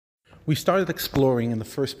We started exploring in the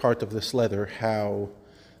first part of this letter how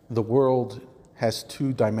the world has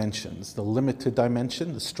two dimensions, the limited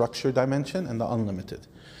dimension, the structure dimension, and the unlimited.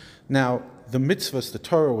 Now, the mitzvahs, the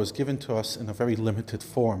Torah, was given to us in a very limited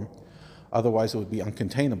form. Otherwise, it would be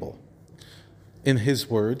uncontainable. In his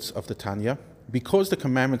words of the Tanya, because the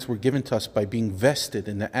commandments were given to us by being vested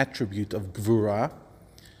in the attribute of gvura,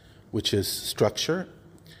 which is structure,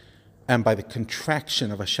 and by the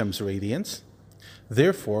contraction of Hashem's radiance,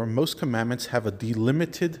 therefore, most commandments have a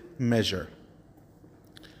delimited measure.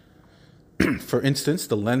 For instance,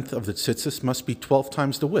 the length of the tzitzis must be 12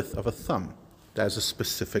 times the width of a thumb. That is a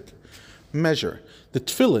specific measure. The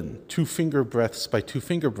tefillin, 2 finger breadths by 2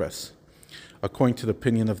 finger breadths, according to the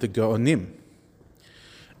opinion of the Gaonim,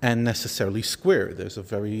 and necessarily square. There's a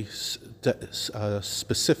very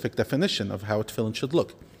specific definition of how a tefillin should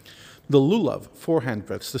look. The lulav, 4 hand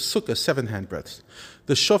breadths, the sukkah, 7 hand breadths,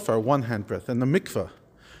 the shofar, 1 hand breadth, and the mikvah,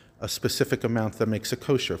 a specific amount that makes a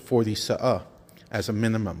kosher, 40 sa'ah, as a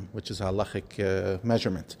minimum, which is a halachic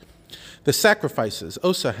measurement. The sacrifices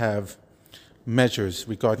also have measures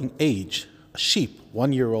regarding age, sheep,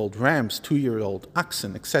 1-year-old, rams, 2-year-old,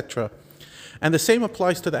 oxen, etc. And the same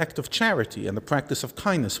applies to the act of charity and the practice of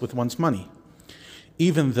kindness with one's money.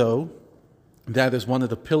 Even though that is one of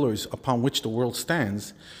the pillars upon which the world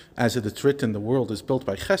stands, as it is written, the world is built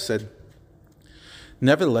by chesed,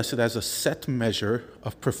 nevertheless it has a set measure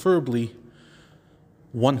of preferably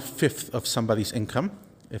 1/5 of somebody's income,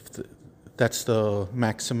 that's the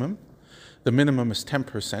maximum. The minimum is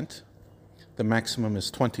 10%, the maximum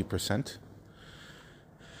is 20%,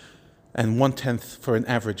 and 1/10 for an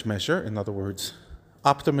average measure. In other words,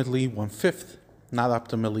 optimally 1/5, not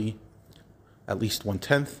optimally at least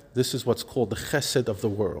 1/10. This is what's called the chesed of the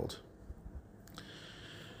world.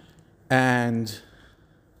 And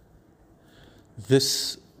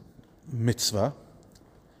this mitzvah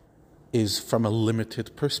is from a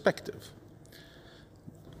limited perspective.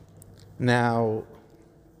 Now,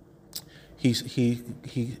 he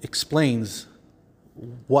explains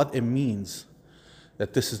what it means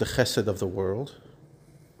that this is the chesed of the world.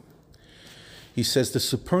 He says the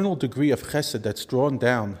supernal degree of chesed that's drawn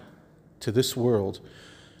down to this world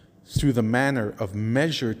through the manner of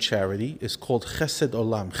measured charity is called chesed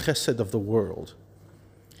olam, chesed of the world.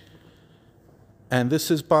 And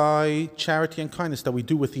this is by charity and kindness that we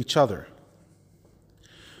do with each other.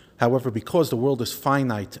 However, because the world is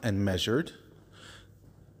finite and measured,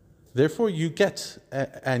 therefore you get,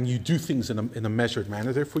 and you do things in a measured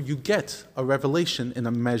manner, therefore you get a revelation in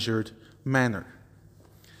a measured manner.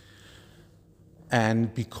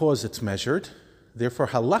 And because it's measured, therefore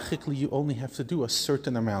halachically you only have to do a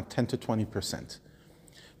certain amount, 10 to 20%.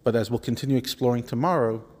 But as we'll continue exploring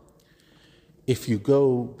tomorrow, if you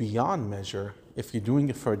go beyond measure, if you're doing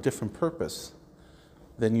it for a different purpose,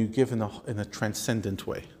 then you give in a transcendent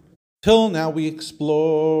way. Till now we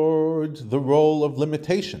explored the role of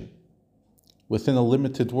limitation within a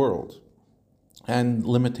limited world, and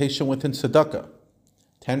limitation within tzedakah,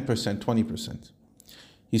 10%, 20%.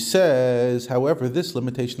 He says, however, this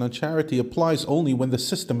limitation on charity applies only when the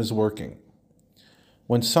system is working.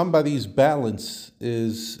 When somebody's balance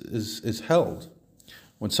is held,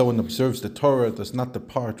 when someone observes the Torah, does not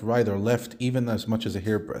depart right or left even as much as a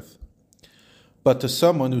hairbreadth. But to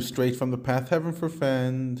someone who strayed from the path, heaven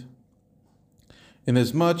forfend,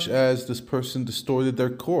 inasmuch as this person distorted their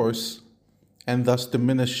course and thus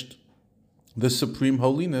diminished the supreme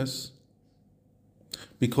holiness,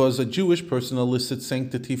 because a Jewish person elicits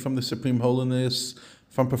sanctity from the supreme holiness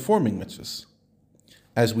from performing mitzvahs.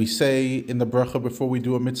 As we say in the bracha before we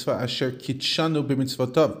do a mitzvah, Asher kitshanu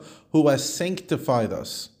b'mitzvotav, who has sanctified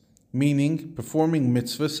us, meaning performing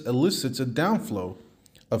mitzvahs elicits a downflow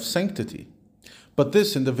of sanctity. But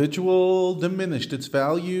this individual diminished its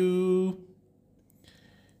value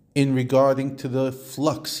in regarding to the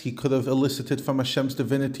flux he could have elicited from Hashem's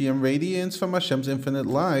divinity and radiance, from Hashem's infinite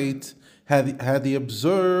light, had he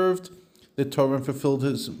observed the Torah and fulfilled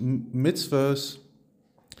his mitzvahs.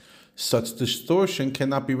 Such distortion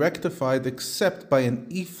cannot be rectified except by an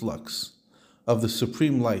efflux of the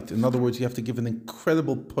supreme light. In other words, you have to give an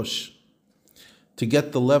incredible push to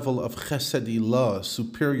get the level of chesed ilah,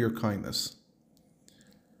 superior kindness,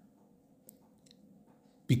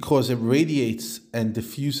 because it radiates and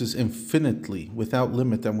diffuses infinitely, without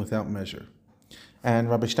limit and without measure.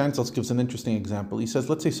 And Rabbi Steinsaltz gives an interesting example. He says,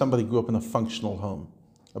 let's say somebody grew up in a functional home,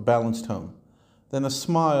 a balanced home. Then a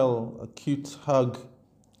smile, a cute hug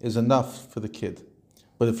is enough for the kid.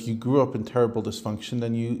 But if you grew up in terrible dysfunction,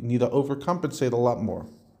 then you need to overcompensate a lot more.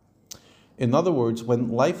 In other words, when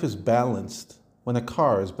life is balanced, when a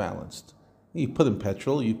car is balanced, you put in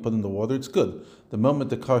petrol, you put in the water, it's good. The moment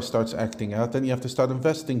the car starts acting out, then you have to start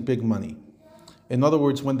investing big money. In other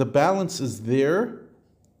words, when the balance is there,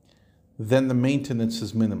 then the maintenance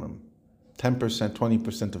is minimum, 10%,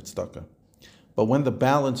 20% of tzedakah. But when the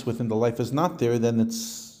balance within the life is not there, then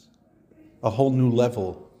it's a whole new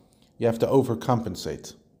level. You have to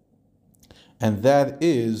overcompensate. And that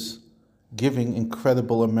is giving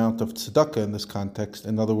incredible amount of tzedakah in this context.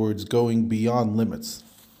 In other words, going beyond limits.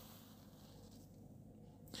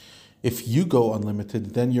 If you go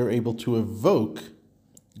unlimited, then you're able to evoke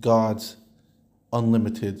God's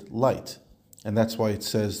unlimited light. And that's why it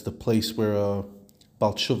says the place where a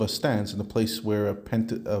Baal Tshuva stands and the place where a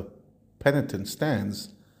penitent stands,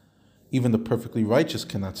 even the perfectly righteous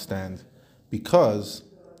cannot stand, because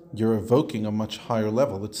you're evoking a much higher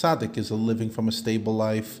level. The tzaddik is living from a stable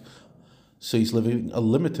life, so he's living a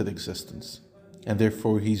limited existence, and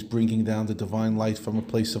therefore he's bringing down the divine light from a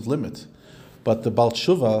place of limit. But the Baal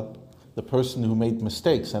Tshuva, the person who made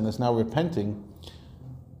mistakes and is now repenting,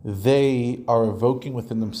 they are evoking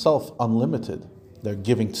within themselves unlimited. They're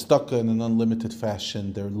giving tzedakah in an unlimited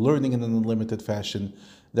fashion. They're learning in an unlimited fashion.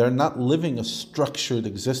 They're not living a structured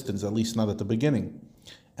existence, at least not at the beginning.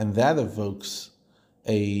 And that evokes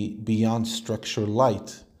a beyond structure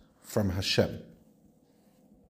light from Hashem.